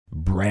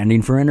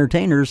Branding for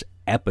Entertainers,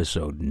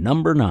 episode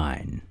number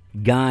 9.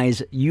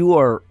 Guys, you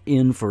are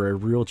in for a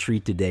real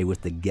treat today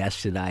with the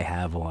guest that I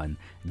have on.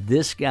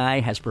 This guy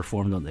has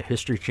performed on the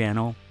History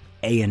Channel,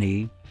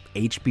 A&E,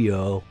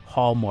 HBO,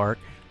 Hallmark,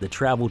 the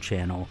Travel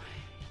Channel,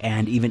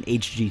 and even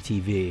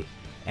HGTV.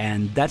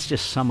 And that's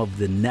just some of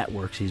the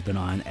networks he's been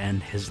on,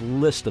 and his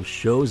list of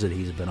shows that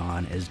he's been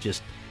on is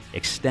just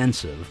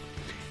extensive.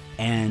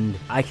 And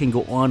I can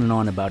go on and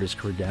on about his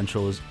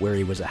credentials, where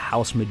he was a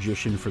house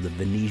magician for the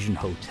Venetian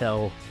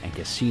Hotel and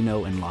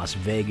Casino in Las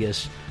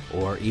Vegas,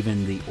 or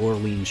even the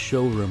Orleans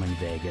Showroom in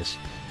Vegas.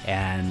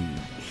 And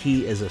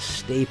he is a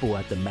staple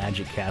at the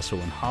Magic Castle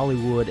in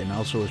Hollywood, and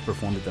also has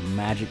performed at the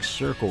Magic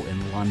Circle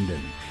in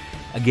London.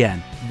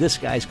 Again, this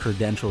guy's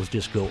credentials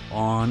just go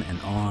on and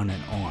on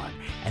and on.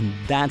 And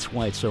that's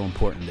why it's so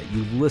important that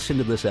you listen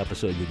to this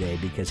episode today,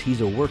 because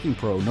he's a working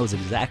pro, knows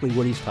exactly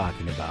what he's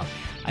talking about.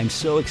 I'm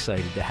so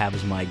excited to have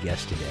as my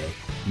guest today,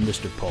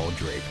 Mr. Paul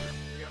Draper.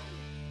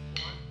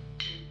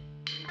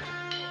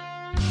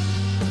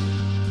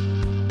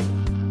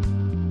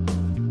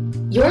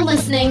 You're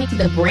listening to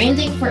the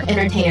Branding for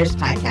Entertainers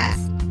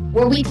podcast,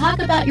 where we talk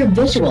about your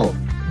visual,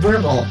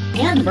 verbal,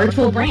 and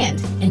virtual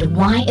brand and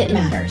why it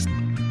matters.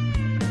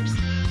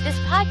 This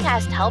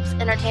podcast helps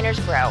entertainers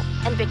grow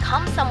and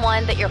become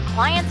someone that your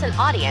clients and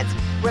audience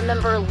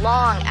remember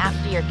long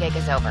after your gig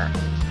is over.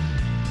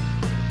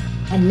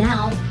 And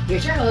now,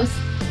 here's your host,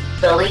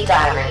 Billy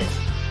Diamond.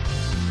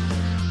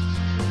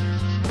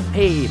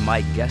 Hey,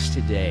 my guest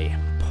today,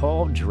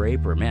 Paul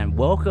Draper. Man,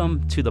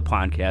 welcome to the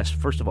podcast.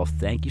 First of all,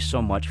 thank you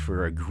so much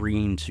for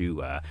agreeing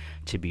to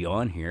be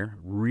on here.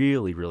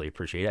 Really, really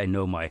appreciate it. I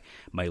know my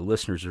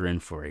listeners are in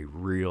for a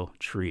real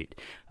treat.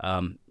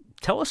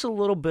 Tell us a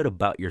little bit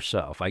about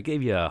yourself. I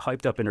gave you a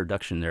hyped up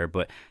introduction there,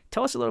 but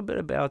tell us a little bit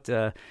about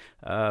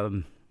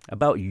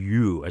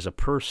you as a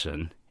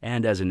person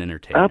and as an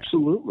entertainer.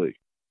 Absolutely.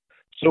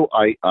 So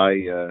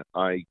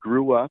I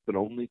grew up an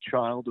only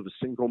child of a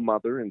single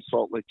mother in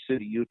Salt Lake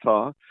City,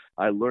 Utah.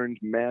 I learned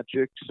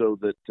magic so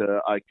that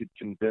I could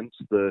convince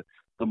the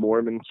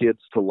Mormon kids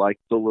to like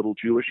the little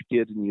Jewish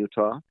kid in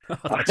Utah.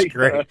 That's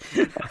great.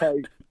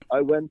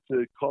 I went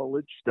to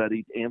college,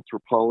 studied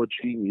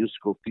anthropology,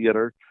 musical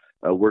theater,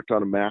 worked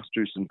on a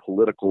master's in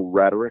political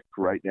rhetoric.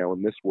 Right now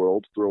in this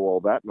world, throw all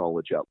that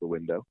knowledge out the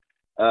window.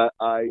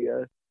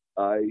 I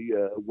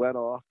went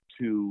off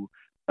to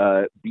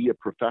be a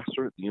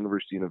professor at the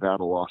University of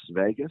Nevada, Las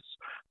Vegas.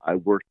 I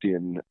worked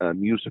in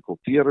musical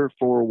theater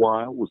for a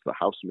while, was the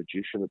house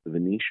magician at the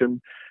Venetian.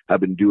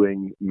 I've been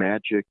doing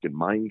magic and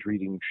mind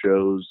reading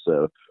shows.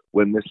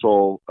 When this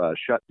all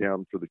shut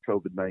down for the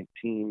COVID-19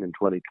 in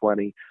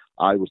 2020,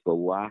 I was the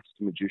last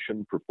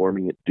magician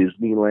performing at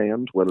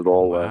Disneyland when it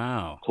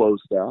all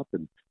closed up.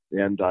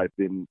 And I've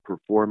been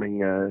performing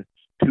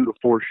 2 to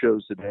 4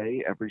 shows a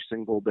day, every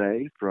single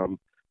day, from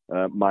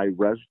my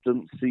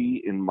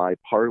residency in my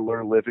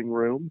parlor living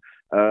room,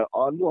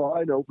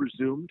 online over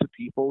Zoom to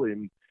people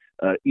in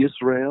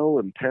Israel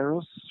and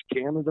Paris,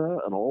 Canada,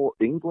 and all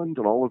England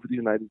and all over the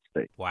United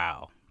States.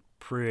 Wow.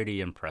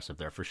 Pretty impressive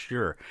there for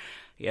sure.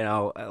 You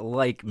know,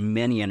 like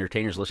many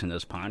entertainers listening to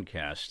this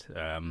podcast,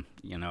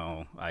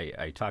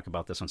 I talk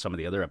about this on some of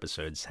the other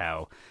episodes,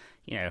 how,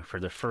 for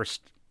the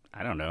first,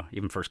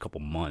 first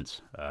couple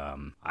months,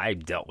 I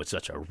dealt with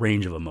such a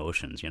range of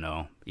emotions,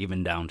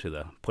 even down to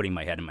the putting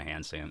my head in my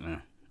hands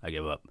saying, I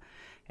give up.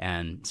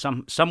 And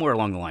somewhere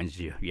along the lines,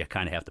 you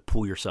kind of have to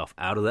pull yourself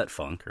out of that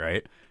funk,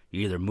 right?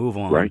 You either move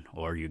on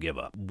or you give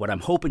up. What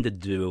I'm hoping to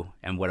do,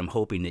 and what I'm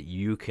hoping that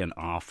you can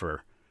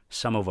offer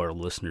some of our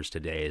listeners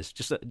today, is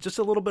just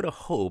a little bit of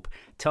hope.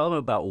 Tell them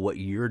about what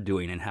you're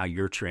doing and how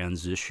you're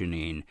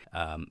transitioning.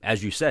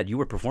 As you said, you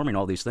were performing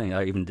all these things.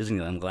 Even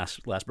Disneyland,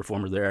 the last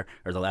performer there,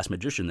 or the last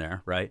magician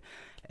there,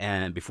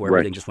 and before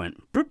everything just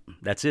went, boop,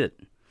 that's it.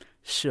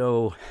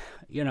 So,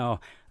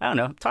 I don't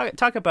know.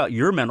 Talk about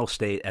your mental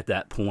state at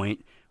that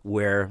point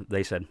where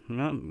they said,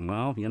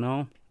 well,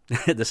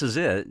 this is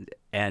it.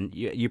 And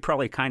you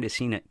probably kind of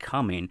seen it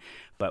coming.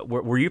 But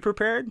were you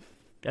prepared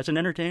as an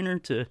entertainer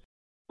to...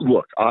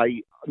 Look,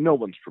 no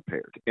one's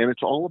prepared, and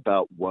it's all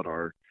about what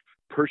our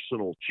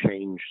personal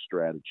change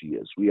strategy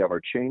is. We have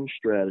our change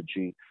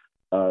strategy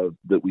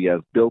that we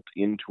have built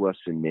into us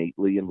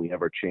innately, and we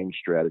have our change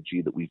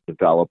strategy that we've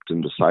developed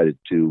and decided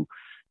to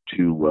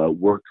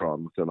work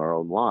on within our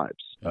own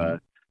lives. Mm-hmm.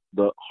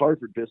 The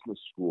Harvard Business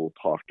School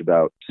talked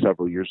about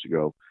several years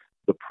ago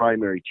the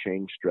primary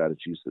change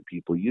strategies that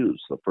people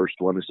use. The first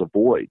one is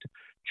avoid.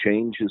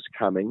 Change is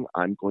coming.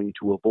 I'm going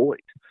to avoid.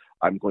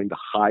 I'm going to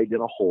hide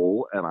in a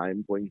hole, and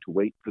I'm going to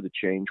wait for the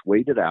change,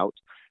 wait it out,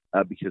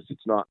 because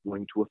it's not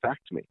going to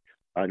affect me.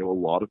 I know a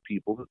lot of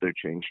people that their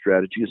change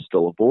strategy is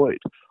still avoid.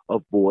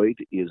 Avoid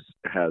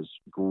has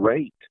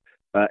great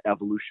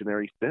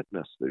evolutionary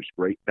fitness. There's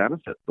great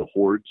benefit. The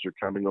hordes are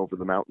coming over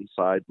the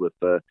mountainside with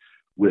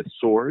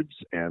swords,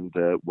 and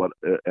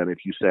if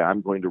you say,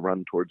 I'm going to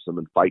run towards them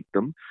and fight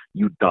them,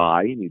 you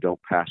die and you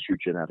don't pass your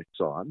genetics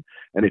on.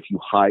 And if you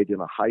hide in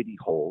a hidey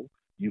hole,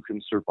 you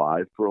can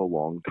survive for a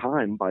long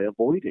time by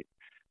avoiding.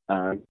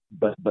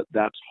 But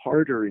that's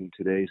harder in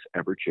today's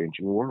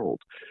ever-changing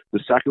world. The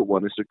second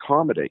one is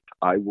accommodate.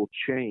 I will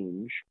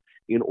change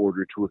in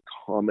order to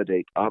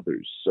accommodate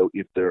others. So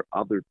if there are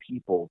other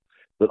people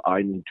that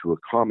I need to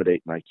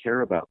accommodate and I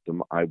care about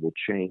them, I will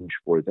change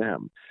for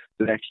them.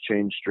 The next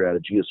change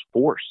strategy is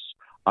force.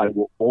 I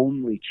will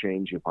only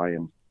change if I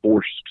am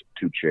forced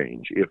to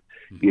change. If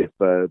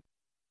the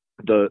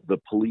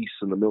police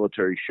and the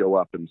military show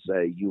up and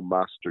say you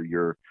must or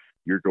you're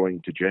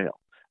going to jail.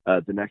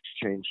 The next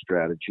change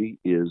strategy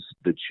is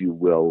that you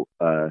will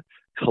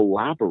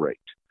collaborate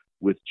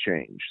with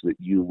change. That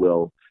you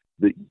will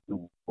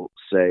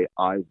say,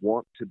 I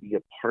want to be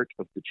a part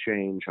of the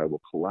change. I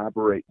will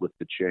collaborate with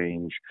the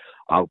change.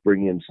 I'll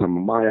bring in some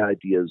of my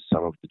ideas,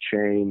 some of the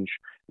change,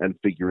 and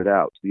figure it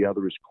out. The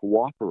other is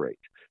cooperate.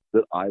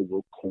 That I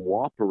will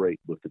cooperate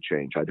with the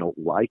change. I don't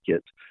like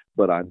it,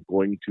 but I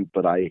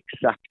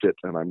accept it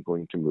and I'm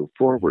going to move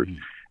forward.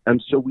 Mm-hmm.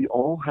 And so we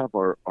all have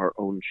our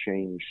own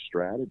change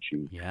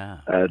strategy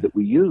that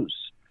we use.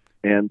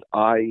 And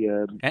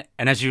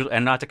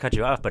and not to cut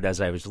you off, but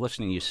as I was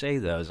listening you say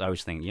those, I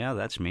was thinking, yeah,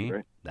 that's me.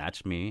 Right.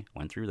 That's me.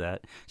 Went through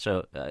that.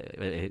 So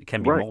it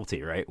can be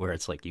multi, right? Where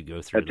it's like you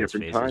go through at those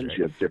different phases, times. right?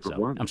 You have different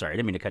ones. I'm sorry, I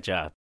didn't mean to cut you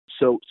off.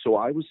 So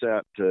I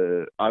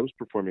was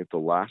performing at the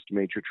last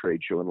major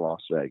trade show in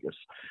Las Vegas.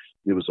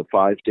 It was a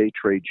 5-day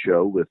trade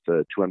show with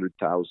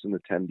 200,000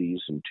 attendees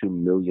and 2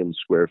 million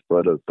square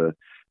foot of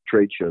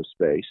trade show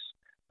space.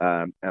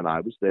 And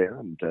I was there,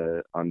 and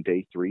on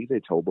day 3,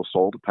 they told us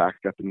all to pack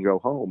up and go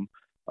home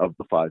of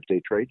the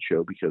 5-day trade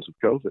show because of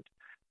COVID.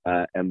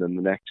 And then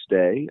the next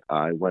day,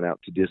 I went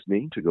out to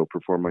Disney to go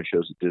perform my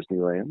shows at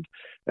Disneyland.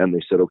 And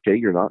they said, okay,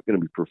 you're not going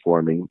to be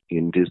performing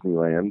in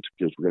Disneyland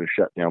because we're going to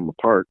shut down the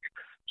park.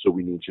 So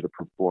we need you to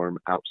perform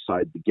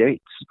outside the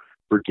gates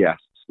for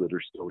guests that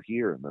are still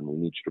here. And then we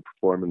need you to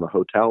perform in the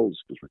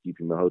hotels because we're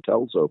keeping the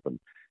hotels open.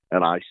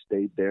 And I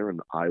stayed there,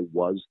 and I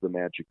was the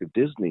magic of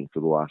Disney for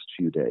the last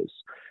few days.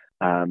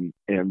 And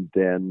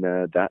then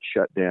that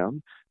shut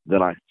down.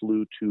 Then I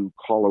flew to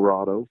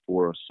Colorado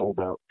for a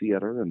sold-out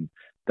theater, and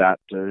that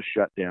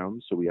shut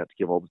down. So we had to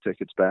give all the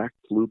tickets back.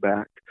 Flew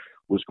back,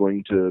 was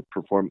going to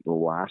perform the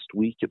last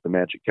week at the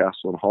Magic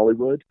Castle in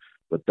Hollywood,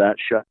 but that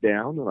shut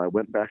down. And I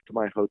went back to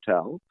my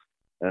hotel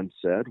and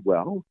said,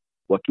 well,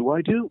 what do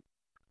I do?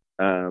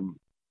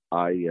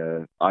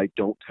 I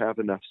don't have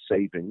enough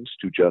savings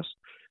to just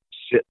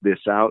sit this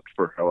out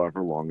for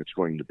however long it's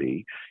going to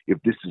be. If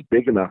this is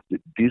big enough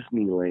that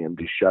Disneyland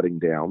is shutting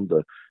down,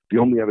 the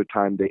only other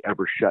time they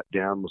ever shut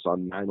down was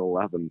on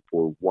 9/11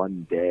 for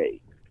one day.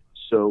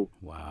 So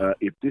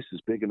if this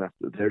is big enough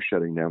that they're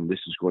shutting down, this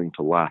is going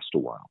to last a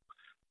while.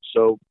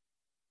 So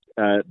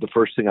the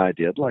first thing I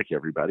did, like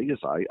everybody,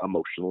 is I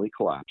emotionally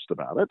collapsed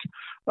about it,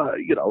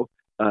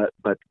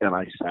 and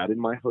I sat in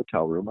my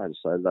hotel room. I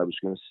decided I was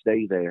going to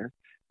stay there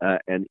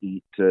and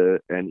eat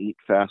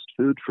fast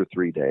food for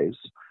 3 days.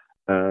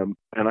 And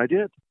I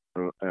did.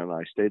 And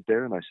I stayed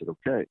there, and I said,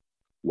 okay,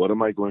 what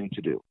am I going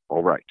to do?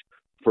 All right.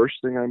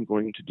 First thing I'm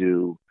going to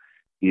do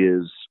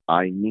is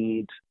I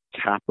need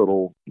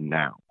capital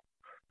now.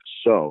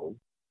 So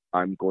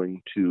I'm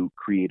going to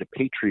create a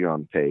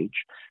Patreon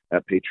page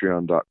at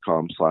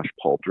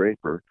patreon.com/Paul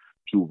Draper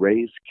to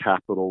raise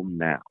capital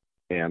now.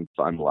 And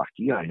I'm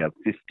lucky. I have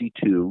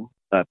 52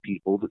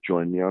 people that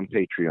join me on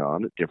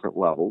Patreon at different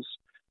levels,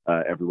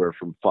 everywhere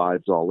from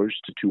 $5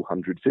 to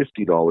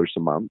 $250 a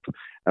month,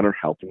 and are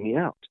helping me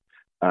out.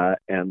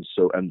 And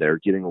they're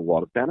getting a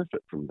lot of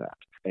benefit from that.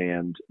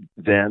 And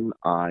then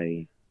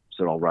I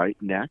said, all right,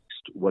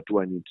 next, what do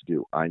I need to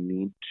do? I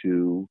need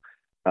to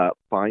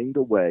find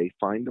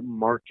a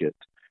market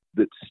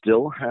that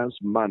still has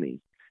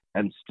money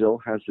and still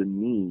has a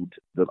need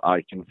that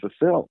I can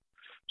fulfill.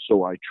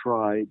 So I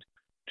tried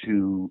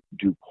to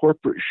do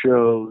corporate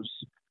shows.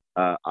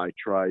 I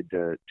tried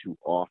to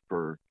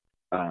offer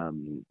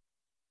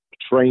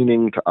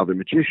training to other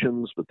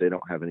magicians, but they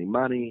don't have any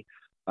money.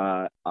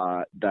 A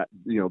lot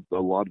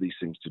of these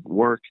things didn't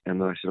work.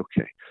 And then I said,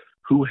 okay,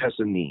 who has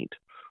a need?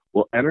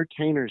 Well,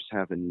 entertainers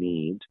have a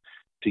need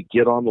to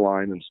get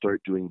online and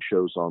start doing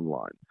shows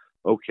online.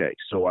 Okay,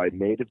 so I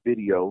made a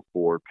video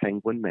for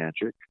Penguin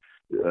Magic,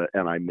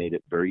 and I made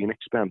it very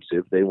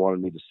inexpensive. They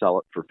wanted me to sell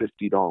it for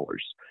 $50,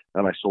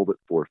 and I sold it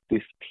for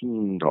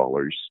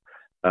 $15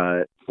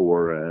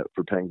 for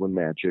Penguin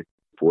Magic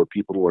for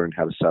people to learn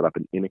how to set up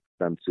an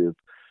inexpensive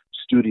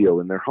studio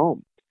in their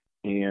home.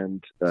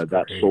 And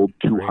that sold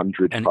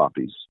 200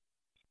 copies.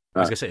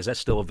 I was going to say, is that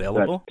still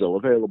available? That's still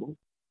available.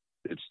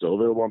 It's still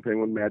available on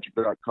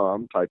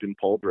penguinmagic.com. Type in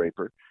Paul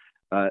Draper.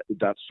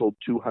 That sold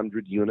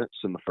 200 units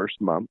in the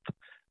first month.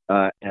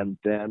 And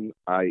then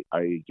I've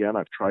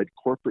tried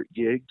corporate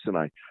gigs, and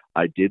I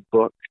did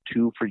book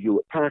 2 for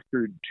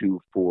Hewlett-Packard,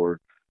 2 for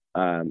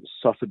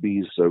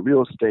Sotheby's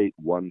Real Estate,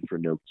 1 for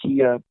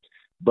Nokia.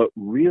 But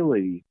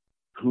really,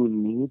 who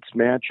needs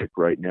magic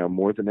right now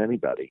more than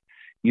anybody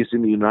is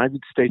in the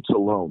United States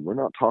alone. We're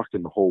not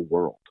talking the whole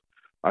world.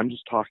 I'm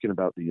just talking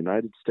about the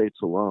United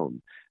States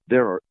alone.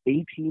 There are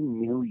 18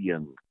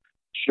 million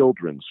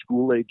children,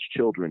 school-age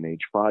children,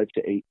 age 5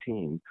 to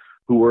 18,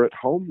 who are at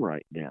home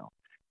right now.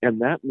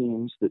 And that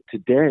means that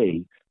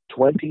today,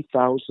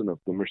 20,000 of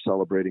them are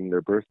celebrating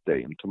their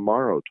birthday, and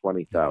tomorrow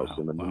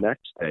 20,000, and the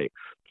next day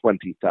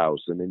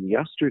 20,000, and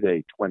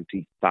yesterday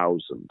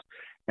 20,000.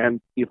 And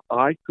if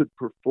I could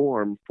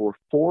perform for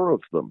 4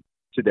 of them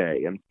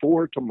today, and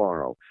 4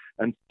 tomorrow,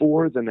 and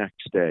 4 the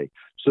next day,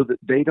 so that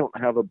they don't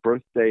have a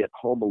birthday at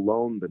home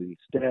alone, but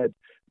instead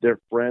their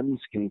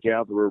friends can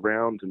gather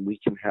around and we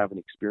can have an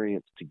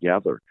experience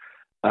together,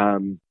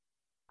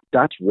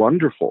 that's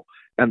wonderful.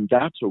 And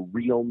that's a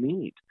real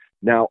need.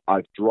 Now,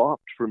 I've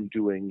dropped from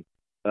doing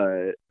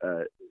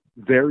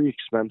very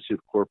expensive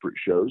corporate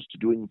shows to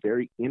doing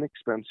very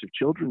inexpensive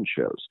children's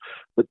shows.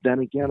 But then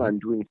again, I'm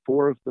doing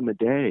 4 of them a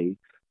day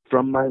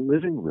from my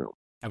living room.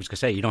 I was going to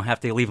say, you don't have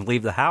to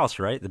leave the house,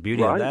 right? The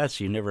beauty of that is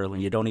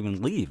you don't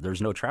even leave.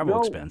 There's no travel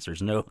expense.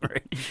 There's no,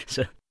 right?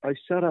 So I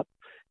set up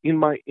in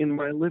my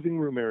living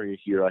room area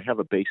here. I have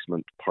a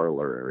basement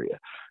parlor area,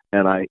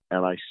 and I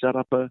set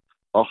up a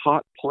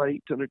hot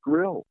plate and a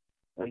grill.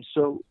 And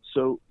so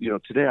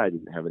today I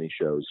didn't have any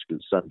shows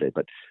because it's Sunday,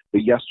 but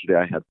yesterday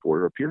I had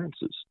 4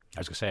 appearances.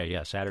 I was going to say,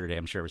 yeah, Saturday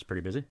I'm sure it was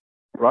pretty busy.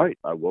 Right.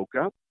 I woke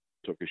up,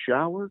 took a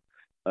shower,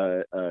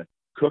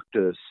 cooked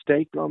a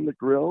steak on the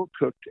grill,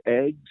 cooked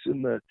eggs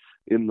in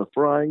the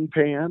frying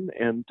pan,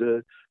 and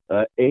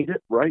ate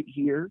it right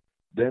here.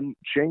 Then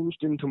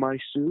changed into my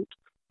suit,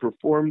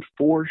 performed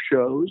 4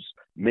 shows,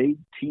 made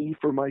tea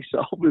for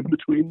myself in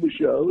between the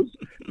shows,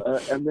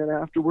 and then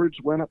afterwards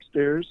went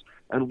upstairs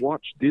and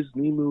watched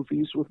Disney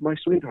movies with my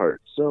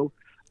sweetheart. So,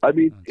 I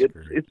mean,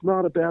 it's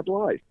not a bad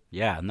life.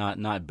 Yeah,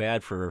 not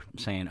bad for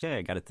saying, okay,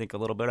 I got to think a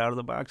little bit out of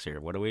the box here.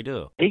 What do we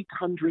do?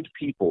 800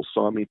 people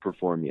saw me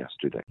perform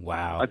yesterday.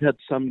 Wow. I've had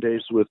some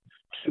days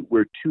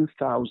where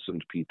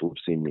 2,000 people have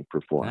seen me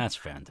perform. That's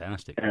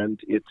fantastic. And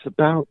it's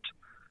about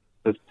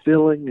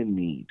fulfilling a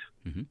need.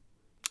 Mm-hmm.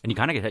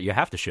 And you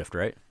have to shift,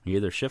 right? You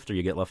either shift or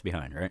you get left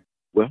behind, right?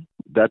 Well,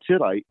 that's it.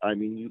 I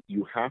mean,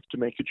 you have to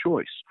make a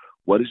choice.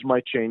 What is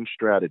my change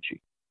strategy?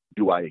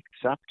 Do I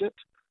accept it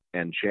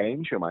and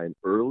change? Am I an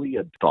early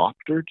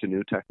adopter to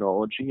new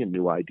technology and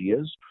new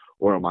ideas?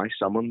 Or am I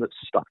someone that's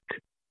stuck?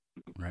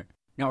 Right.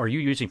 Now, are you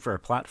using for a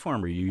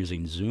platform? Are you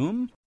using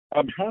Zoom?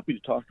 I'm happy to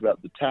talk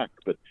about the tech,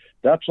 but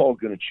that's all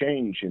going to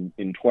change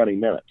in 20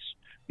 minutes.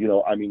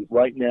 I mean,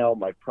 right now,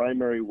 my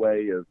primary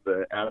way of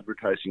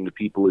advertising to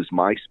people is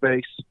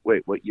MySpace.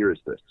 Wait, what year is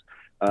this?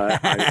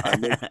 I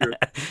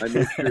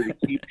make sure to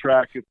keep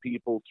track of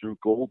people through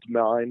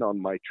Goldmine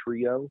on my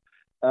Trio.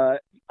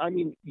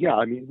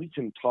 We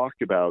can talk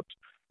about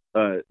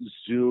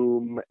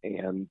Zoom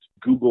and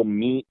Google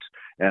Meet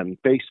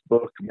and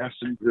Facebook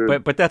Messenger.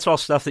 But that's all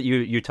stuff that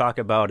you talk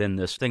about in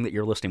this thing that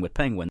you're listing with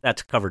Penguin.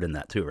 That's covered in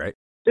that too, right?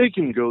 They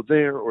can go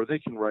there or they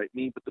can write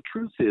me. But the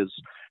truth is,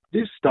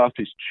 this stuff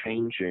is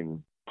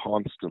changing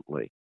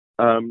constantly.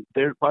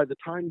 By the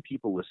time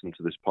people listen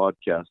to this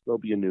podcast, there'll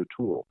be a new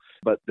tool.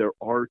 But there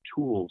are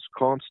tools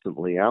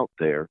constantly out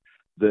there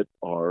that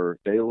are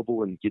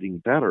available and getting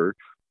better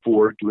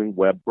for doing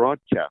web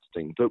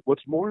broadcasting. But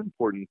what's more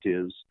important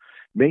is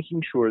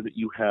making sure that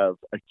you have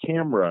a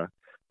camera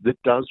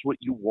that does what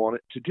you want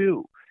it to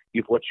do.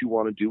 If what you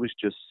want to do is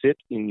just sit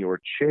in your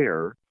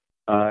chair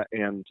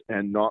and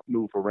not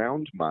move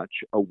around much,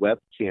 a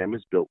webcam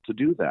is built to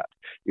do that.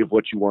 If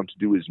what you want to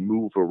do is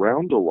move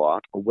around a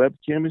lot, a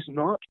webcam is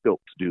not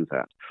built to do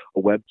that. A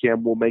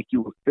webcam will make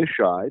you look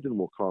fish-eyed and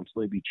will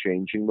constantly be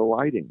changing the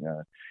lighting.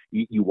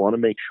 You want to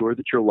make sure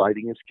that your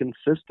lighting is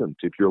consistent.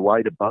 If your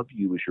light above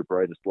you is your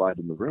brightest light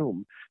in the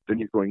room, then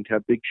you're going to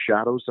have big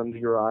shadows under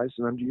your eyes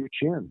and under your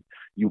chin.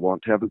 You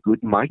want to have a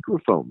good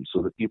microphone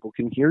so that people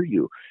can hear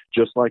you.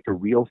 Just like a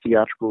real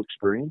theatrical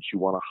experience, you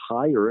want to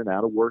hire an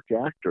out-of-work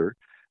actor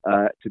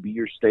to be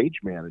your stage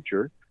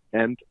manager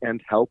and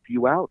help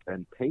you out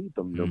and pay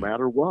them no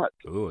matter what.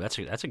 Ooh, that's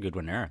a good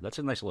one there. That's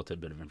a nice little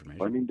tidbit of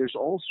information. I mean, there's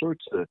all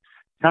sorts of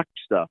tech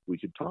stuff we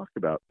could talk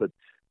about, but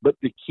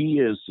the key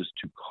is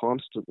to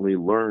constantly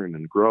learn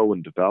and grow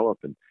and develop.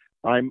 And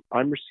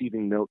I'm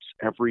receiving notes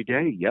every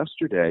day.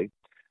 Yesterday,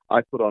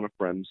 I put on a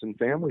friends and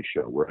family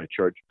show where I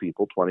charged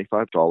people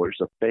 $25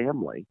 a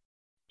family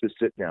to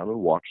sit down and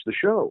watch the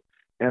show.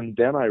 And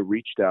then I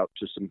reached out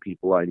to some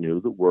people I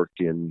knew that worked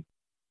in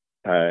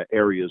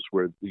areas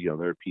where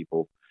there are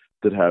people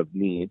that have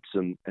needs,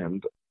 and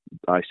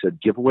I said,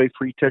 give away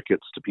free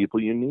tickets to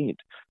people you need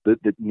that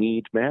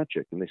need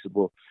magic. And they said,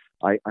 well,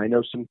 I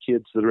know some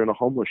kids that are in a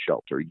homeless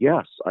shelter.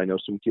 Yes. I know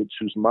some kids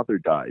whose mother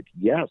died.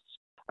 Yes.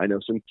 I know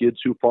some kids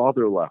whose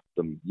father left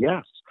them.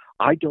 Yes.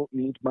 I don't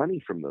need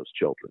money from those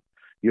children.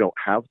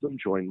 Have them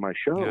join my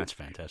show. Yeah, that's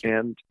fantastic.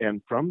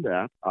 And from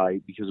that,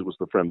 because it was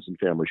the Friends and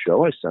Family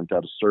show, I sent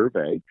out a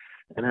survey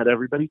and had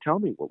everybody tell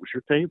me, what was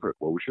your favorite?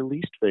 What was your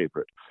least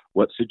favorite?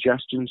 What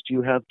suggestions do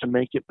you have to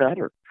make it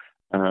better?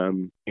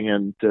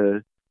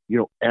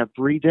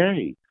 Every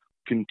day,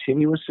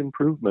 continuous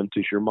improvement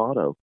is your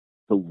motto,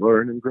 to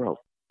learn and grow.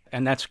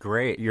 And that's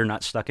great. You're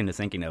not stuck into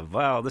thinking of,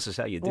 well, this is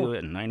how you do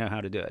it, and I know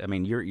how to do it. I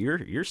mean,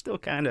 you're still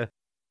kind of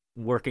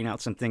working out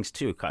some things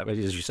too.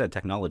 As you said,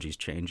 technology is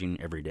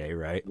changing every day,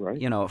 right? Right.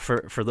 You know,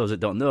 for those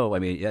that don't know, I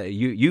mean,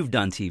 you've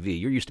done TV.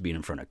 You're used to being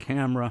in front of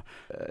camera.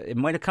 It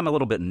might have come a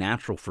little bit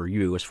natural for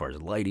you as far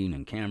as lighting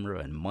and camera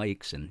and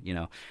mics, and you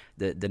know,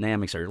 the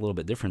dynamics are a little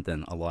bit different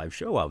than a live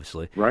show,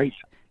 obviously. Right.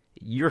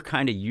 You're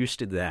kind of used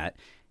to that.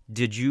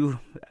 Did you?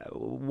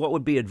 What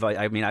would be advice?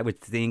 I mean, I would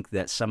think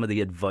that some of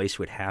the advice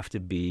would have to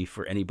be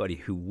for anybody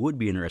who would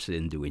be interested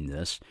in doing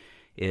this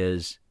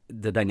is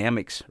the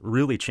dynamics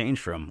really change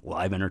from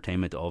live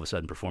entertainment to all of a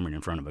sudden performing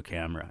in front of a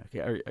camera.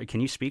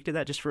 Can you speak to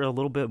that just for a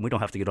little bit? We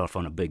don't have to get off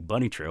on a big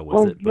bunny trail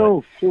with it. No,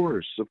 of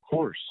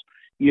course.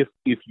 If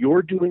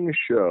you're doing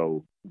a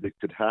show that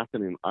could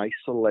happen in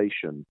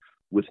isolation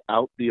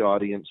without the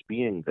audience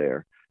being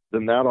there,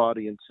 then that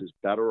audience is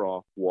better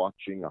off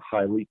watching a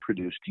highly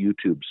produced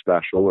YouTube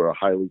special or a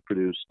highly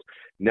produced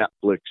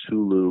Netflix,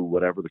 Hulu,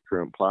 whatever the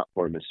current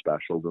platform is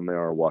special than they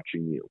are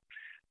watching you.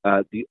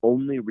 The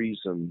only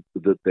reason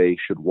that they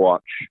should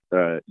watch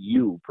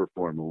you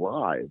perform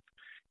live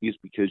is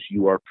because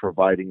you are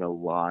providing a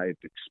live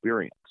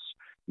experience.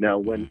 Now,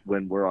 when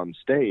we're on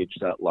stage,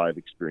 that live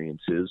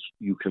experience is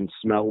you can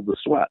smell the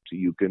sweat,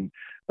 you can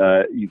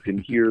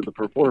hear the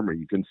performer,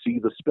 you can see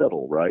the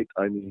spittle, right?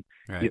 I mean,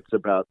 right. It's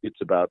about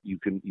you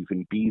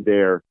can be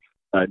there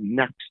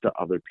next to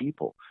other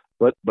people.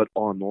 But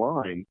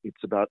online,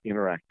 it's about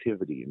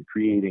interactivity and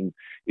creating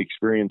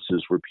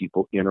experiences where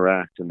people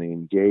interact and they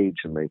engage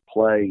and they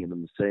play, and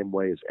in the same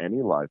way as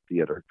any live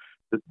theater,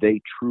 that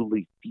they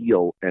truly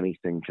feel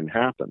anything can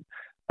happen.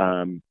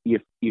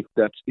 If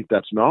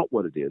that's not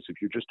what it is,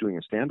 if you're just doing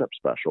a stand-up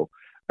special,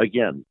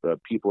 again,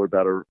 people are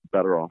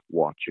better off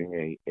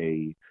watching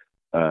a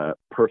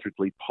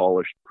perfectly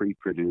polished,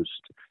 pre-produced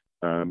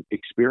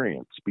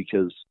experience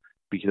because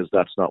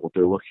that's not what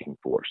they're looking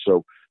for.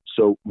 So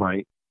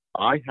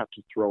I have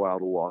to throw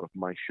out a lot of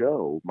my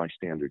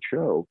standard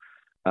show,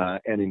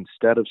 and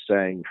instead of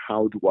saying,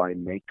 how do I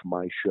make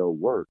my show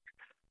work?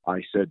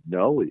 I said,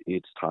 no,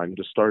 it's time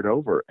to start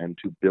over and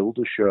to build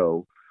a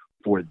show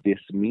for this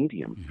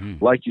medium.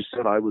 Mm-hmm. Like you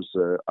said, I was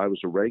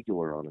a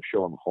regular on a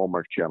show on the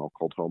Hallmark Channel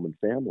called Home and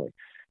Family,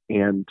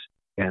 and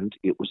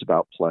it was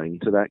about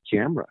playing to that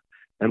camera.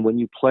 And when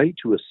you play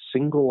to a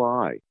single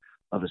eye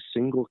of a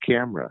single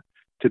camera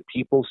to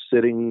people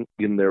sitting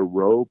in their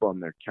robe on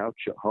their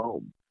couch at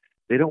home,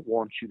 they don't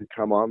want you to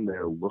come on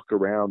there, look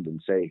around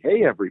and say,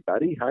 hey,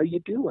 everybody, how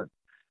you doing?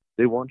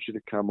 They want you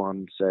to come on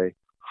and say,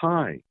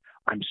 hi,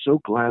 I'm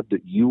so glad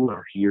that you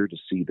are here to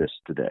see this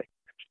today.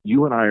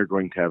 You and I are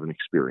going to have an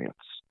experience,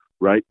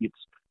 right?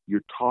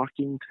 You're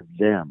talking to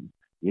them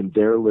in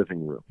their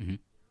living room. Mm-hmm.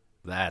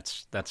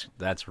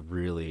 That's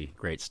really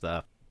great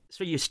stuff.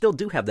 So you still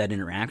do have that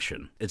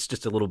interaction. It's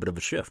just a little bit of a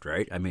shift,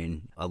 right? I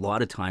mean, a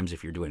lot of times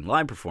if you're doing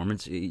live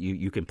performance,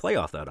 you can play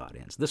off that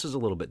audience. This is a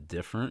little bit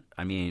different.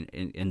 I mean,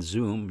 in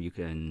Zoom, you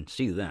can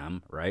see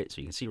them, right?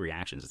 So you can see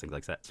reactions and things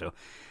like that. So,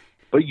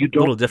 but you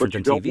don't. A little different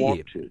than don't TV,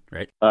 want to.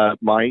 Right?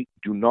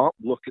 Do not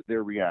look at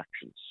their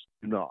reactions.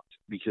 Do not,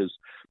 because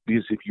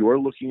if you're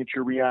looking at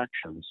your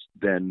reactions,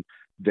 then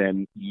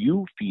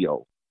you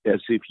feel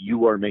as if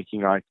you are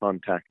making eye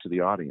contact to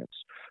the audience.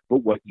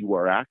 But what you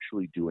are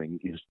actually doing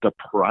is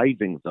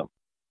depriving them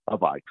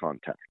of eye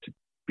contact.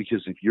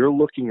 Because if you're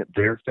looking at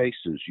their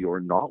faces,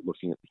 you're not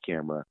looking at the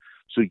camera,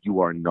 so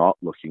you are not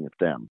looking at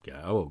them.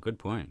 Yeah, oh, good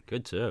point.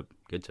 Good tip.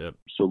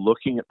 So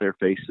looking at their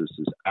faces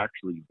is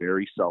actually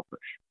very selfish.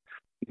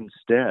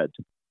 Instead,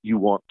 you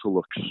want to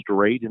look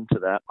straight into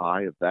that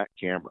eye of that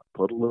camera.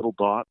 Put a little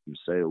dot and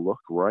say, look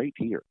right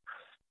here,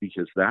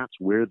 because that's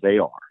where they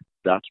are.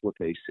 That's what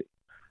they see.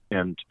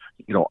 And,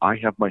 I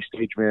have my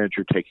stage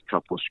manager take a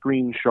couple of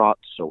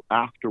screenshots, so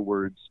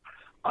afterwards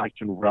I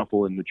can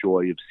revel in the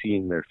joy of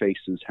seeing their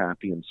faces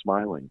happy and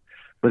smiling.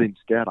 But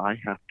instead, I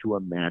have to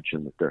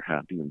imagine that they're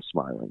happy and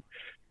smiling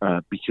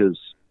because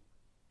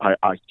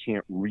I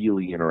can't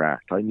really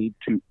interact. I need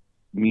to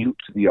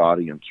mute the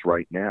audience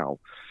right now,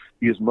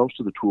 because most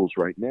of the tools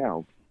right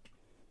now,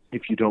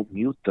 if you don't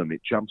mute them,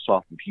 it jumps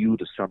off of you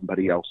to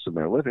somebody else in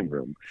their living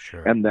room.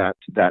 Sure. And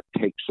that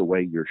takes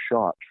away your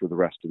shot for the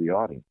rest of the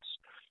audience.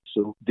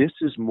 So this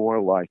is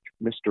more like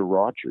Mr.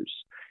 Rogers.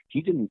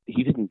 He didn't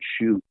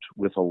shoot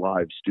with a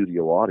live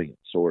studio audience,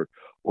 or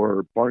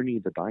Barney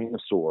the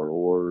dinosaur,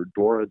 or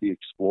Dora the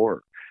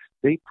Explorer.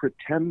 They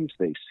pretend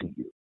they see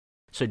you.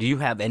 So do you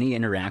have any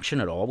interaction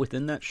at all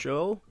within that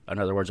show? In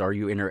other words, are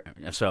you even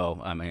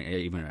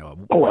a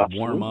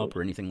warm-up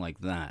or anything like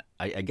that?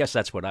 I guess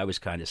that's what I was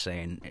kind of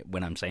saying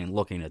when I'm saying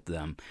looking at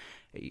them.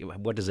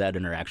 What does that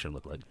interaction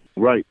look like?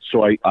 Right.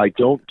 So I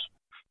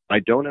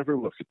don't ever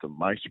look at them.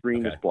 My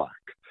screen is black.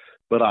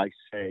 But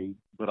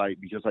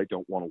because I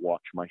don't want to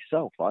watch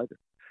myself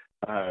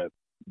either.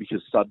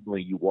 Because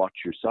suddenly you watch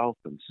yourself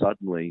and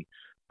suddenly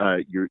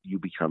you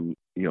become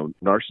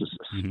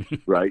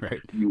narcissist, right? Right?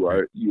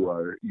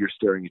 You're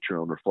staring at your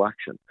own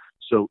reflection.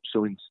 So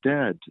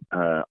instead,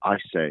 I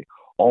say,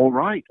 all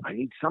right, I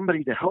need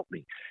somebody to help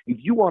me. If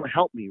you want to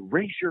help me,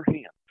 raise your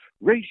hand.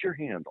 Raise your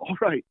hand. All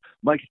right,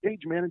 my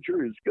stage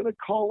manager is going to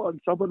call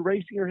on someone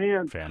raising your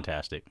hand.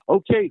 Fantastic.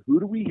 Okay, who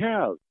do we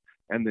have?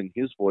 And then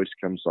his voice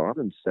comes on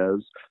and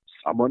says,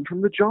 someone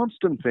from the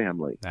Johnston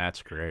family.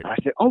 That's great. I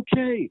say,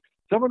 okay,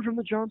 someone from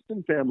the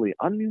Johnston family,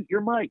 unmute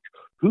your mic.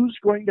 Who's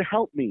going to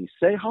help me?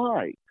 Say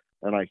hi.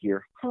 And I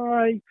hear,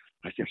 hi.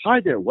 I say, hi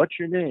there. What's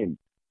your name?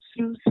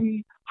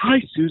 Susie. Hi,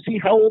 Susie.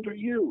 How old are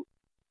you?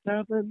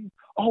 7.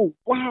 Oh,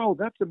 wow.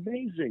 That's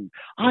amazing.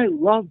 I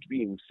loved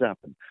being 7.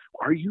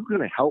 Are you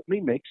going to help me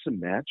make some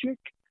magic?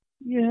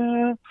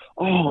 Yeah.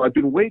 Oh, I've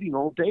been waiting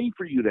all day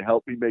for you to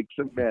help me make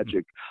some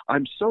magic.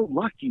 I'm so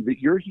lucky that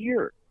you're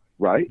here.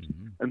 Right?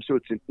 Mm-hmm. And so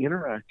it's an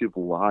interactive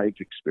live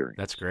experience.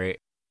 That's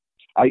great.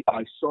 I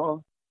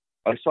saw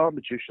a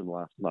magician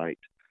last night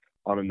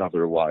on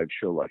another live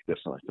show like this,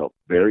 and I felt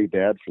very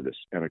bad for this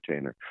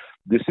entertainer.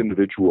 This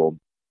individual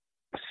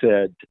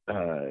said,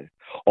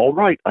 all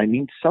right, I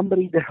need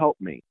somebody to help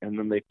me. And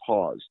then they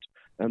paused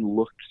and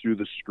looked through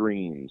the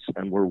screens,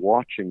 and we're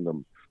watching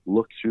them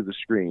look through the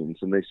screens.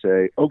 And they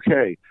say,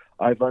 okay,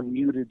 I've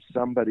unmuted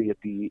somebody at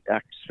the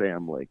X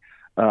family.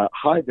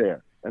 Hi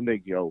there. And they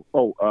go,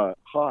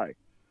 hi.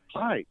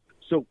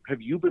 So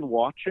have you been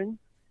watching?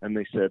 And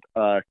they said,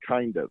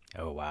 kind of.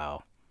 Oh,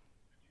 wow.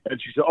 And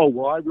she said, oh,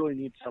 well, I really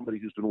need somebody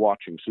who's been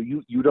watching. So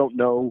you don't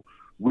know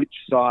which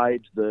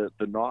side the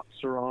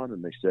knots are on?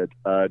 And they said,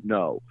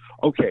 no.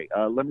 Okay,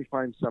 let me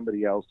find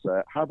somebody else.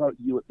 How about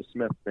you at the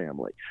Smith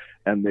family?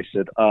 And they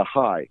said,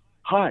 hi.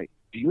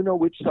 Do you know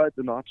which side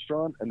the knots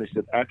are on? And they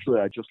said,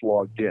 actually, I just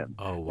logged in.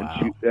 Oh, wow.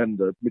 And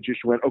the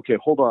magician went, okay,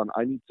 hold on.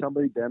 I need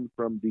somebody then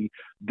from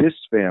this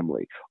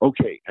family.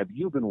 Okay, have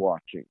you been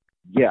watching?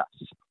 Yes.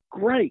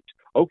 Great.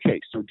 Okay,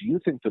 so do you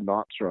think the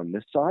knots are on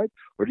this side,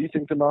 or do you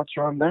think the knots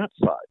are on that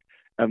side?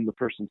 And the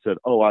person said,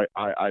 oh,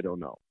 I don't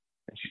know.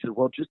 And she said,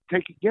 well, just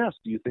take a guess.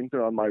 Do you think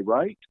they're on my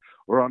right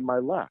or on my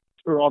left?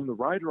 Or on the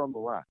right or on the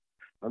left?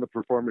 And the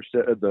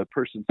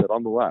person said,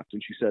 on the left.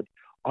 And she said,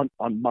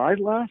 on my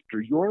left or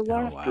your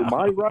left, or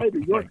my right or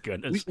your? My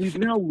goodness. We've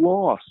now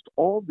lost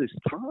all this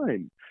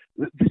time.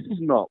 This is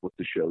not what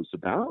the show's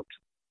about.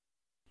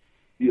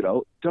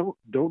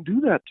 Don't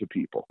do that to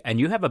people. And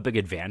you have a big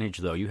advantage,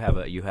 though. You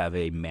have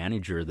a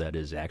manager that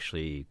is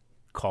actually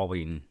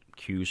calling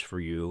cues for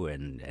you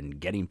and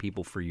getting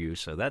people for you.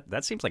 So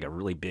that seems like a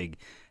really big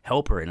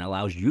helper and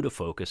allows you to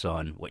focus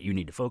on what you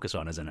need to focus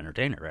on as an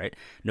entertainer, right?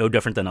 No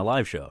different than a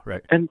live show,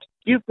 right? And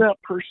give that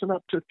person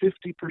up to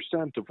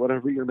 50% of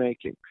whatever you're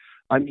making.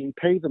 I mean,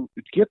 pay them,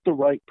 get the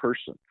right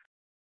person.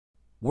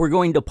 We're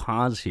going to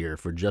pause here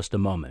for just a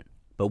moment.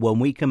 But when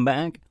we come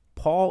back,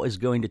 Paul is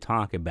going to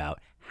talk about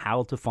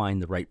how to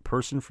find the right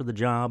person for the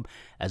job,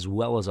 as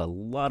well as a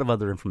lot of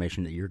other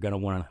information that you're going to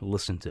want to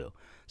listen to.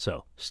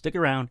 So stick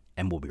around,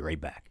 and we'll be right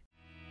back.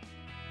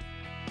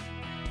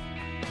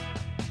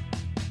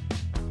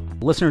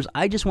 Listeners,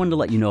 I just wanted to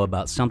let you know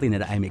about something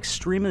that I'm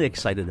extremely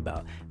excited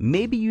about.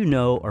 Maybe you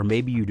know, or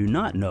maybe you do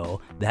not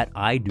know, that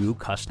I do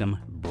custom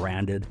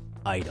branded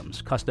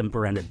items, custom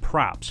branded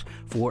props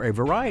for a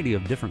variety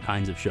of different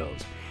kinds of shows.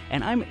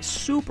 And I'm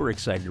super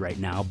excited right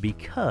now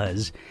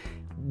because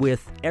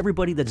with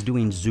everybody that's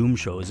doing Zoom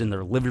shows in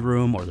their living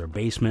room or their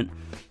basement,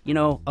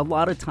 a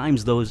lot of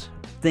times those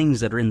things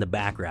that are in the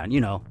background,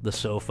 the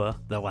sofa,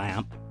 the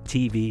lamp,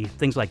 TV,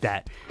 things like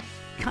that,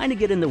 kind of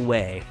get in the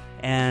way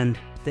and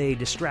they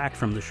distract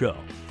from the show.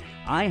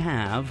 I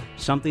have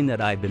something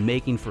that I've been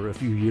making for a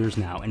few years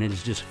now, and it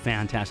is just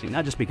fantastic.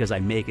 Not just because I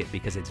make it,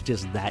 because it's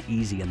just that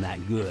easy and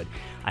that good.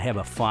 I have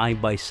a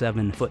 5 by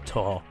 7 foot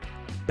tall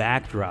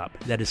backdrop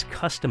that is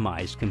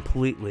customized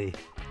completely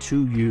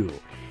to you.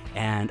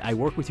 And I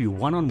work with you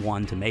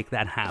one-on-one to make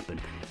that happen.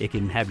 It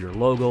can have your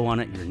logo on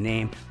it, your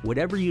name,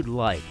 whatever you'd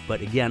like. But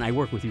again, I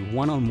work with you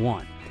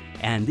one-on-one.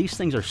 And these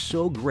things are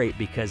so great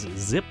because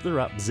zip they're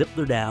up, zip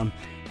they're down.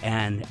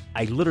 And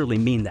I literally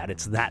mean that.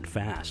 It's that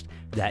fast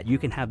that you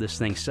can have this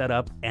thing set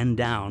up and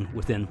down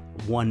within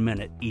 1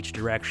 minute each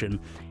direction.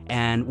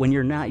 And when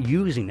you're not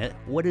using it,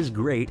 what is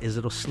great is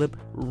it'll slip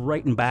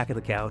right in back of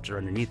the couch or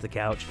underneath the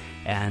couch,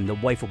 and the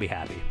wife will be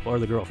happy, or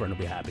the girlfriend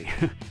will be happy,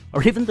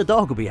 or even the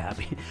dog will be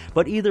happy.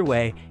 But either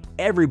way,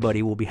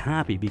 everybody will be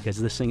happy because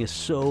this thing is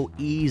so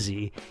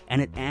easy and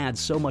it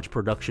adds so much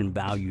production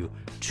value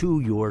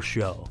to your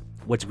show.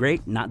 What's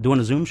great, not doing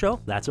a Zoom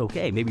show? That's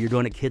okay. Maybe you're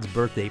doing a kid's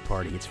birthday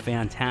party. It's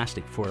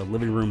fantastic for a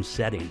living room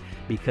setting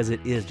because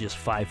it is just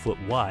 5 foot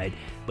wide.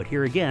 But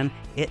here again,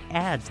 it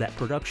adds that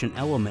production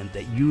element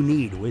that you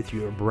need with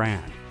your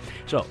brand.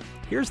 So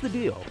here's the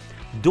deal.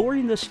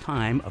 During this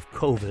time of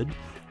COVID,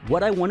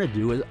 what I want to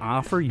do is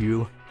offer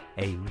you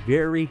a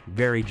very,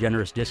 very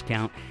generous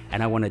discount,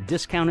 and I want to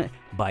discount it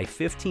by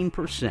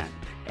 15%.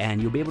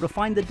 And you'll be able to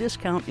find the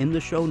discount in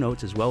the show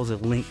notes as well as a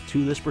link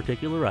to this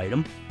particular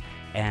item.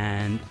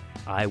 And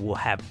I will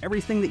have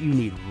everything that you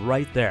need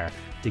right there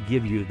to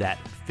give you that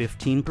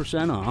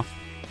 15% off,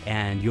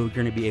 and you're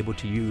going to be able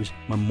to use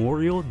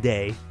Memorial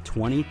Day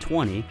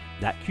 2020,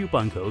 that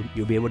coupon code.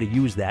 You'll be able to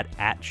use that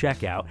at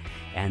checkout,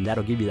 and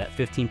that'll give you that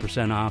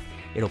 15% off.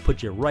 It'll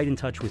put you right in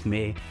touch with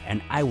me,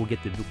 and I will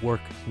get to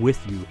work with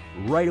you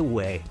right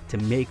away to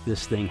make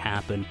this thing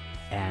happen.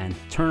 And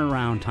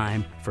turnaround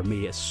time for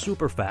me is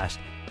super fast,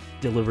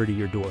 delivered to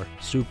your door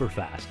super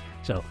fast.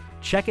 So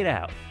Check it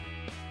out.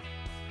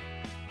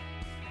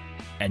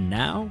 And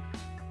now,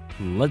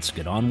 let's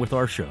get on with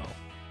our show.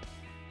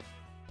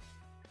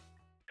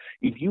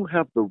 If you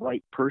have the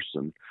right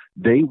person,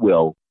 they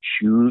will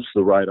choose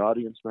the right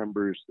audience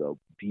members. They'll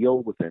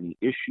deal with any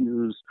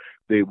issues.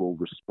 They will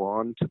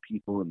respond to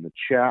people in the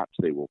chat.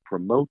 They will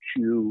promote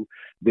you.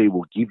 They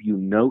will give you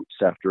notes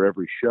after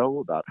every show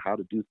about how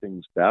to do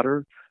things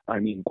better. I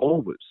mean,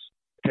 always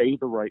pay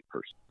the right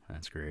person.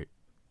 That's great.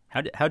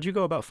 How'd you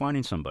go about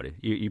finding somebody?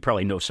 You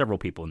probably know several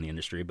people in the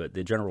industry, but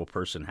the general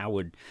person, how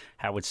would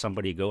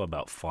somebody go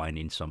about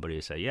finding somebody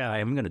to say, yeah,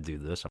 I'm going to do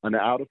this? An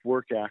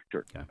out-of-work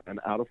actor, okay. An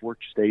out-of-work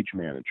stage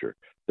manager.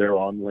 They're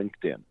on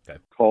LinkedIn.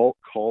 Okay. Call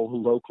a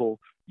local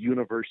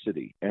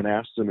university and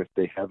ask them if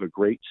they have a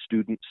great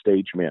student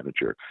stage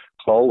manager.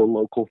 Call a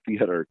local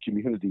theater,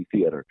 community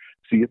theater.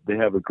 See if they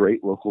have a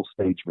great local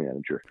stage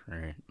manager.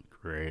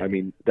 Great. I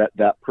mean,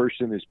 that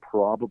person is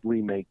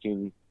probably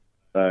making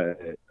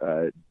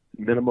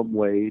minimum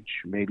wage,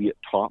 maybe at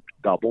top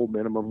double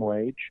minimum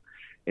wage,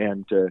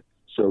 and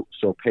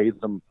so pay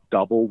them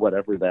double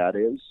whatever that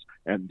is,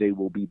 and they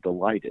will be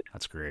delighted.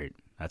 That's great.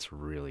 That's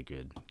really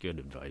good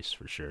advice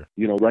for sure.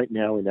 You know, right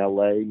now in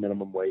LA,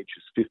 minimum wage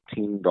is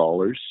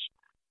 $15.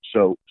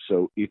 So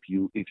if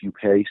you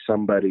pay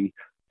somebody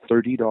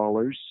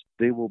 $30,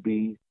 they will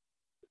be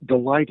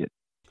delighted.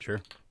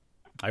 Sure.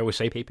 I always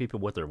say pay people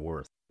what they're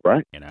worth.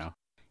 Right. You know,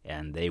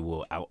 and they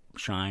will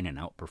outshine and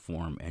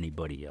outperform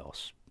anybody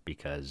else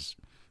because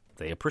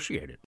they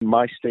appreciate it.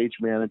 My stage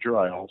manager,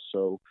 I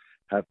also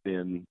have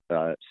been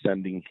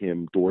sending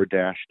him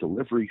DoorDash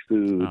delivery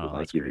food.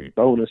 I give him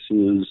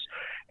bonuses,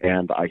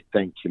 and I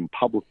thank him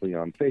publicly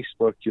on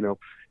Facebook. You know,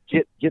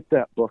 get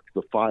that book,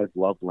 The 5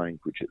 Love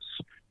Languages.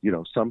 You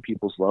know, some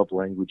people's love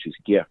language is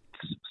gifts,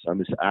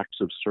 some is acts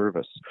of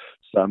service,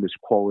 some is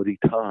quality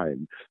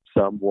time,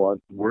 some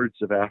want words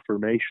of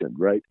affirmation,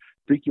 right?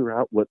 Figure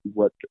out what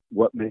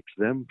makes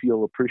them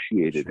feel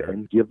appreciated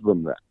and give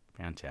them that.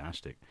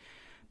 Fantastic.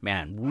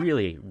 Man,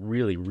 really,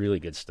 really, really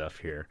good stuff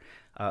here.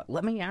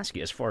 Let me ask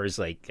you, as far as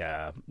like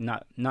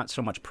not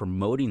so much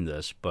promoting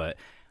this, but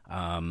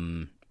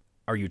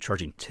are you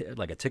charging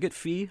like a ticket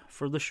fee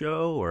for the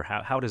show, or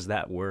how does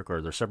that work? Or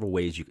are there several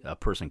ways a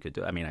person could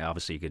do? I mean,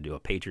 obviously you could do a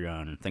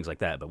Patreon and things like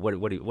that, but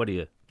what do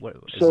you?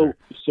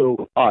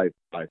 So I've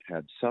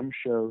had some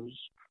shows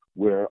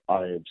where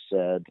I have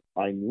said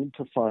I need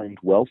to find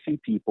wealthy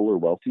people or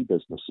wealthy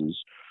businesses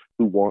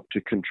who want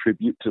to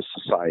contribute to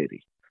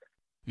society.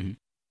 Mm-hmm.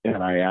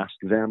 And I ask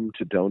them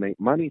to donate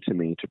money to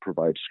me to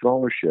provide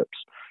scholarships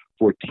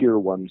for Tier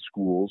 1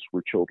 schools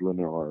where children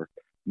are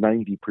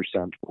 90%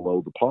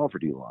 below the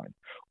poverty line,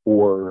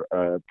 or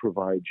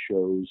provide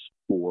shows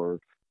for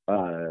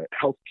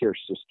healthcare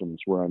systems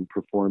where I'm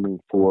performing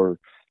for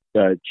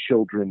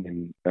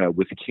children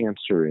with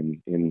cancer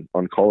in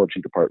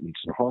oncology departments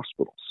and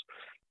hospitals.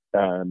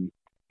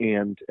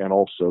 And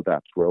also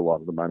that's where a lot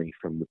of the money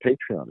from the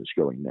Patreon is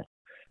going now.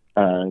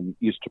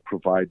 Is to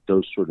provide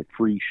those sort of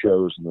free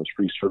shows and those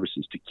free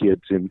services to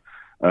kids in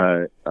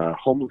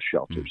homeless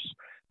shelters.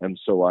 And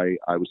so I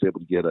was able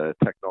to get a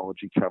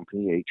technology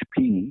company,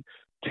 HP,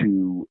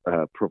 to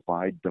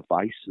provide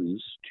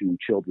devices to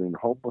children in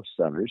homeless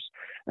centers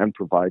and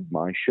provide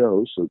my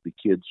show so that the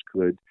kids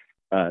could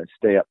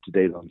stay up to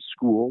date on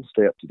school,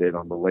 stay up to date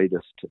on the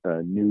latest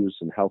news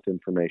and health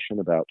information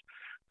about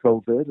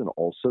COVID, and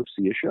also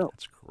see a show.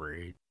 That's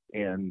great.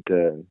 And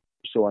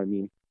so, I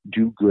mean,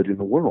 do good in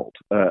the world.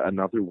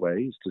 Another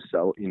way is to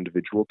sell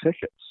individual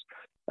tickets.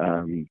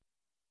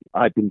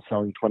 I've been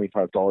selling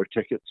 $25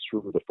 tickets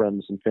for the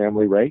friends and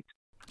family rate.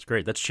 That's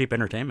great. That's cheap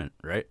entertainment,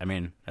 right? I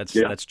mean,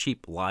 that's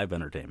cheap live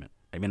entertainment.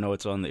 Even though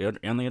it's on the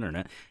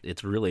internet,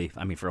 it's really,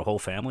 I mean, for a whole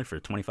family for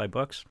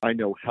 $25. I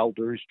know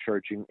Helder's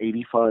charging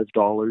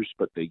 $85,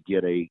 but they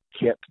get a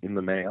kit in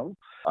the mail.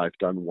 I've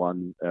done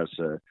one as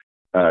a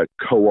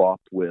co-op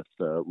with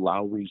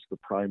Lowry's The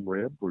Prime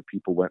Rib, where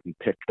people went and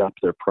picked up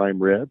their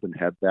prime rib and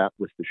had that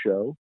with the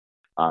show.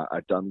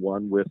 I've done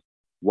one with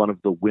one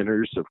of the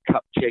winners of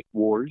Cupcake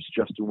Wars,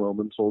 Justin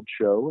Willman's old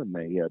show, and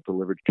they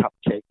delivered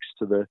cupcakes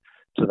to the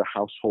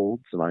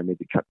households, and I made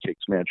the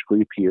cupcakes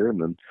magically appear,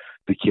 and then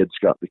the kids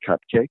got the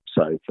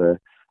cupcakes.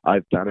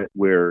 I've done it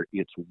where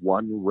it's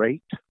one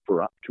rate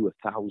for up to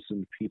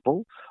 1,000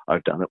 people.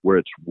 I've done it where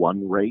it's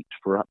one rate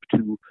for up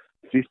to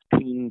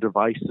 15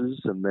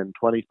 devices and then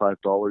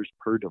 $25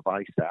 per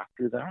device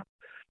after that.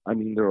 I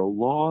mean, there are a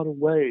lot of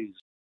ways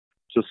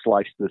to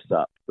slice this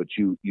up, but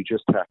you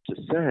just have to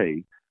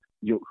say,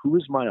 who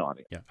is my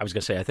audience? Yeah, I was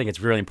going to say, I think it's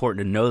really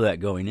important to know that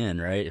going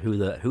in, right? Who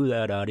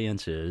that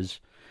audience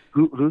is.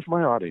 Who's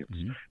my audience?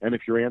 Mm-hmm. And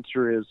if your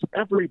answer is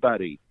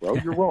everybody, well,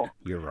 you're wrong.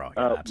 You're wrong.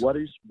 What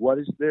is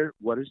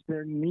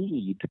their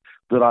need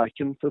that I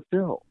can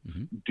fulfill?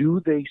 Mm-hmm.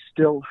 Do they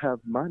still have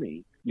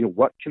money?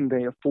 What can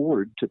they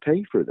afford to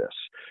pay for this?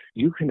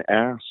 You can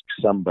ask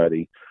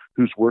somebody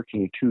who's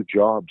working 2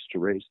 jobs to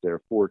raise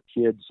their 4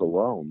 kids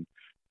alone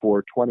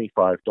for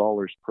 $25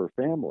 per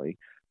family.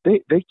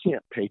 They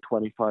can't pay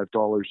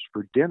 $25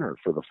 for dinner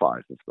for the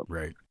 5 of them.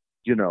 Right.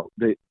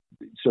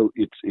 So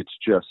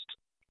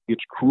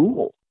it's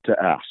cruel to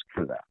ask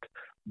for that.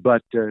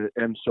 But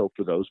and so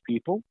for those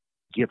people,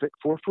 give it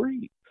for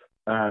free.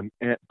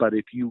 But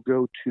if you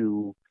go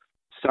to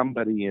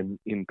somebody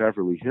in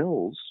Beverly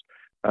Hills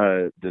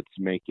that's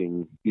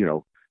making,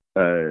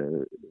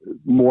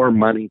 more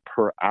money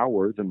per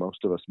hour than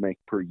most of us make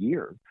per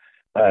year,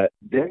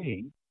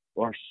 they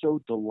are so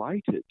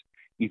delighted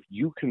if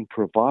you can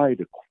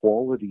provide a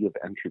quality of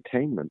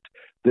entertainment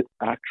that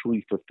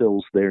actually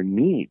fulfills their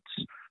needs.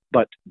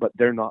 But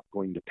they're not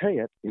going to pay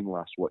it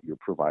unless what you're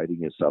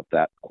providing is of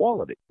that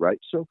quality, right?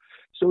 So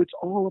it's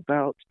all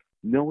about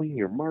knowing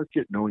your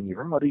market, knowing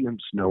your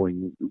audience,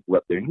 knowing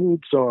what their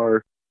needs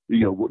are,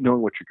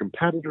 knowing what your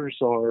competitors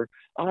are.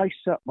 I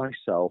set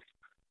myself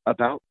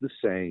about the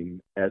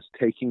same as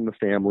taking the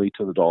family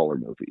to the dollar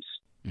movies.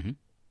 Mm-hmm.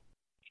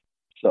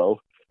 So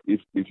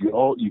if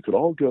you could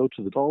all go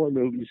to the dollar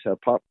movies,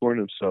 have popcorn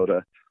and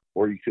soda,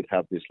 or you could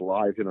have this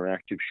live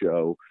interactive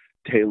show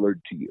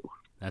tailored to you.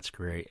 That's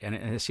great. And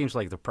it seems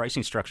like the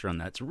pricing structure on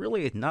that's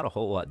really not a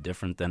whole lot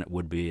different than it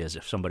would be as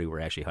if somebody were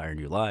actually hiring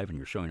you live and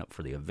you're showing up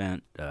for the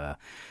event.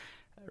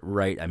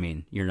 Right. I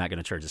mean, you're not going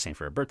to charge the same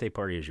for a birthday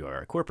party as you are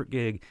a corporate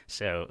gig.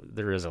 So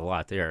there is a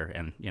lot there.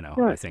 And,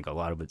 right. I think a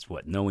lot of it's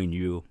knowing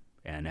you.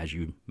 And as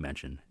you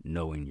mentioned,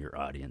 knowing your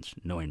audience,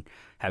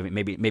 having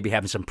maybe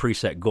having some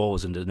preset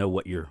goals and to know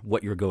what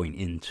you're going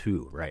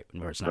into, right?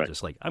 Where it's not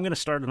just like, I'm going to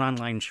start an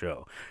online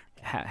show.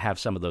 Have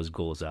some of those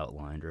goals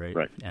outlined, right?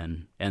 Right.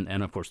 And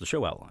of course the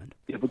show outlined.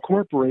 If a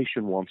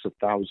corporation wants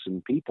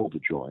 1,000 people to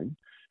join,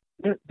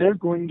 they're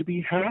going to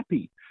be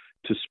happy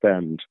to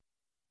spend,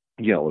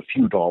 a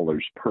few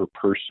dollars per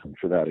person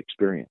for that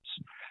experience.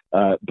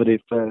 But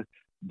if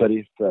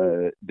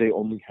they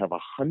only have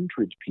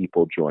 100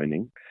 people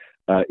joining,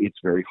 it's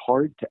very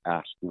hard to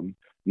ask them,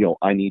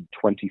 I need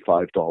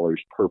 $25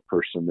 per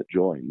person that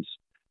joins,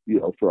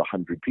 for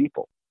 100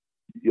 people.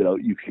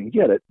 You can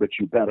get it, but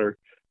you better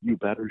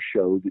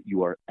show that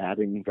you are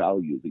adding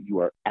value, that you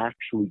are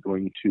actually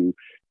going to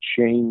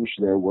change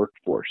their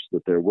workforce,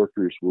 that their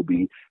workers will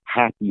be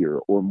happier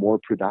or more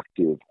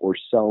productive or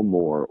sell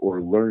more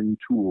or learn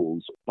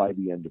tools by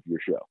the end of your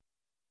show.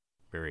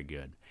 Very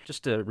good.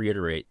 Just to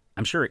reiterate,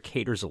 I'm sure it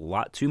caters a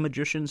lot to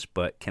magicians,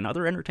 but can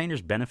other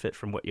entertainers benefit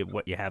from what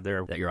you have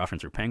there that you're offering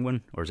through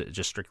Penguin, or is it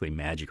just strictly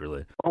magic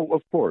related? Oh,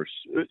 of course.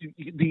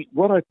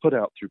 What I put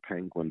out through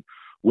Penguin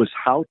was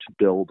how to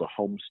build a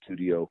home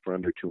studio for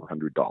under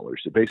 $200.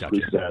 It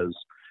basically says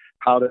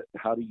how to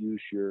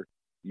use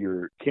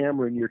your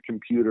camera and your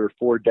computer,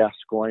 4 desk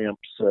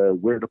lamps,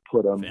 where to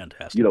put them,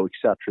 Fantastic. Et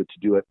cetera, to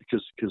do it.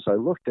 Because I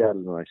looked at it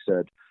and I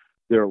said,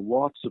 there are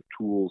lots of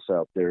tools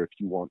out there if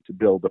you want to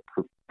build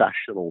a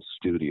professional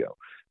studio.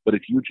 But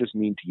if you just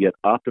need to get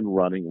up and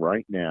running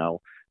right now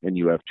and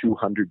you have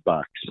 $200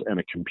 and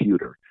a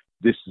computer,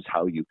 this is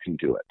how you can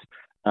do it.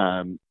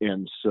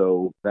 And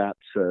so that's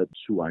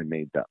who I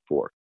made that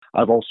for.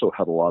 I've also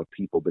had a lot of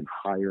people been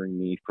hiring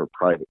me for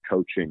private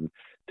coaching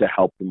to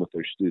help them with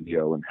their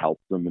studio and help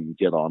them and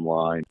get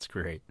online. That's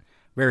great.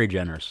 Very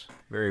generous.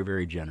 Very,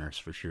 very generous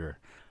for sure.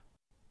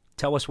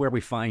 Tell us where we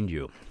find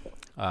you.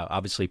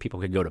 Obviously, people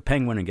could go to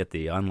Penguin and get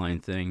the online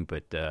thing,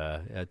 but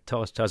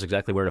tell us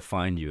exactly where to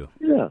find you.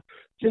 Yeah,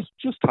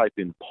 just type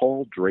in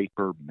Paul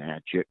Draper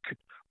Magic,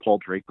 Paul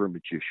Draper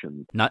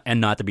Magician.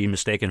 Not to be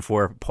mistaken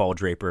for Paul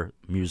Draper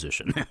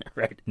Musician,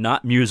 right?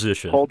 Not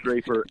musician. Paul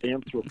Draper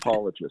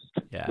Anthropologist.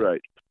 Yeah.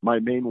 Right. My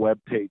main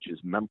webpage is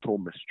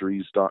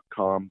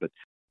mentalmysteries.com,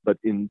 but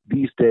in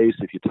these days,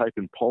 if you type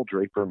in Paul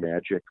Draper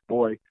Magic,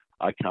 boy,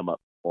 I come up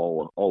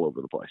all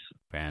over the place.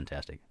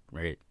 Fantastic.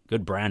 Great.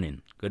 Good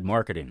branding. Good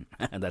marketing.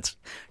 That's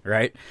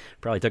right.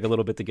 Probably took a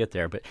little bit to get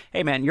there. But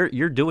hey, man,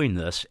 you're doing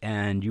this,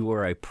 and you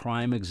are a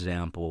prime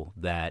example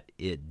that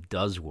it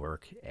does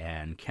work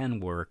and can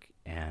work.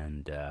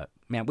 And,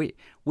 man,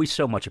 we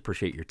so much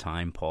appreciate your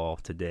time, Paul,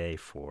 today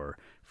for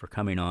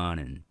coming on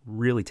and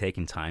really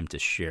taking time to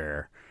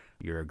share.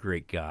 You're a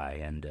great guy,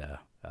 and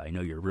I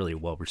know you're really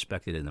well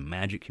respected in the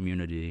magic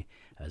community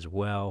as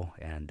well,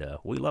 and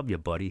we love you,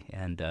 buddy,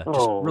 and just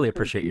really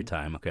appreciate your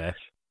time, okay?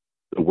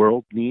 The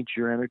world needs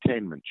your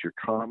entertainment, your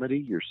comedy,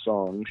 your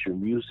songs, your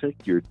music,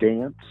 your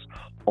dance,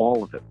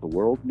 all of it. The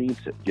world needs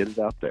it. Get it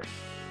out there.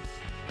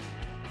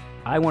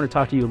 I want to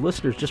talk to you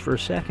listeners just for a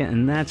second,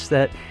 and that's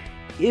that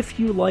if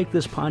you like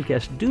this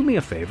podcast, do me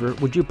a favor.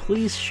 Would you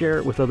please share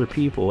it with other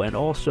people and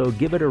also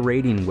give it a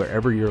rating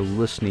wherever you're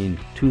listening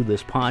to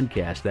this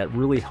podcast? That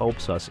really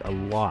helps us a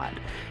lot.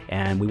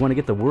 And we want to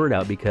get the word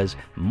out because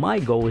my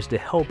goal is to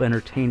help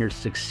entertainers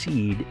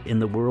succeed in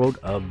the world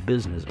of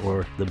business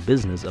or the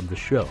business of the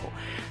show.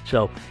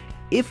 So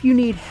if you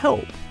need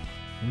help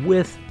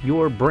with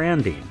your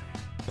branding,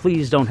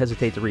 please don't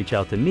hesitate to reach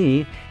out to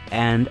me.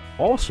 And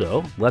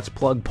also, let's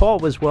plug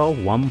Paul as well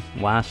one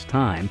last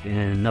time.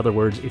 In other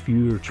words, if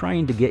you're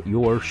trying to get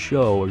your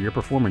show or your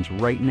performance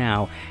right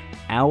now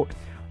out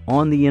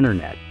on the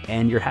internet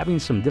and you're having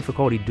some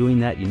difficulty doing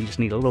that, you just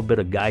need a little bit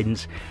of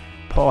guidance,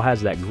 Paul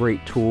has that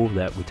great tool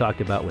that we talked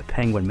about with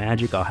Penguin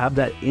Magic. I'll have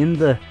that in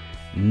the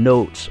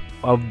notes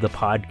of the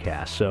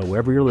podcast. So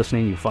wherever you're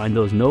listening, you find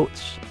those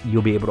notes.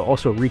 You'll be able to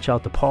also reach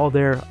out to Paul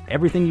there.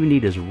 Everything you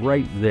need is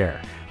right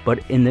there.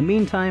 But in the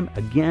meantime,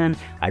 again,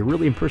 I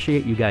really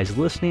appreciate you guys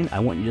listening. I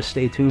want you to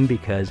stay tuned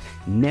because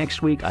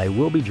next week I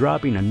will be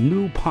dropping a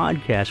new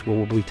podcast where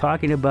we'll be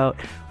talking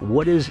about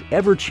what is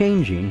ever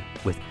changing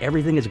with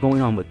everything that's going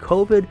on with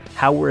COVID,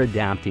 how we're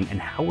adapting, and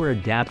how we're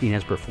adapting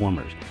as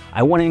performers.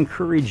 I want to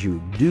encourage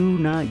you, do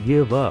not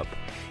give up.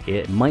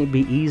 It might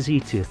be easy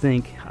to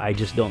think, I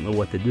just don't know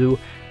what to do.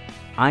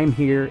 I'm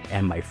here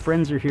and my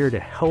friends are here to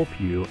help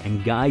you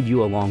and guide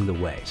you along the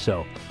way.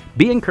 So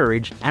be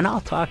encouraged, and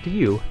I'll talk to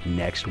you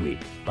next week.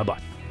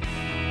 Bye-bye.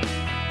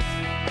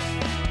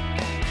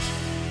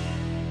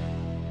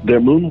 Their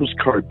moon was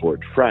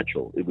cardboard,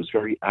 fragile. It was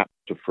very apt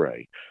to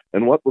fray.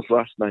 And what was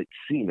last night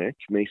scenic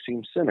may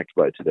seem cynic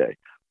by today.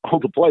 Oh,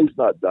 the play's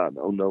not done.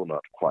 Oh, no,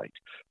 not quite.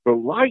 For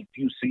life,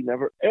 you see,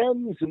 never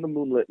ends in the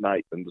moonlit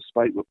night. And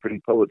despite what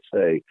pretty poets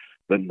say,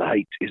 the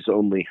night is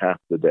only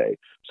half the day.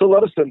 So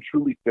let us then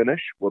truly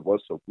finish what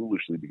was so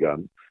foolishly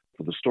begun.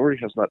 For the story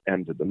has not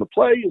ended, and the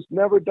play is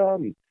never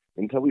done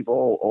until we've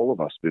all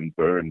of us been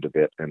burned a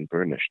bit and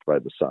burnished by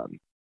the sun.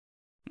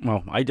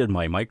 Well, I did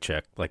my mic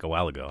check like a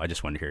while ago. I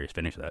just wanted to hear you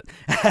finish that.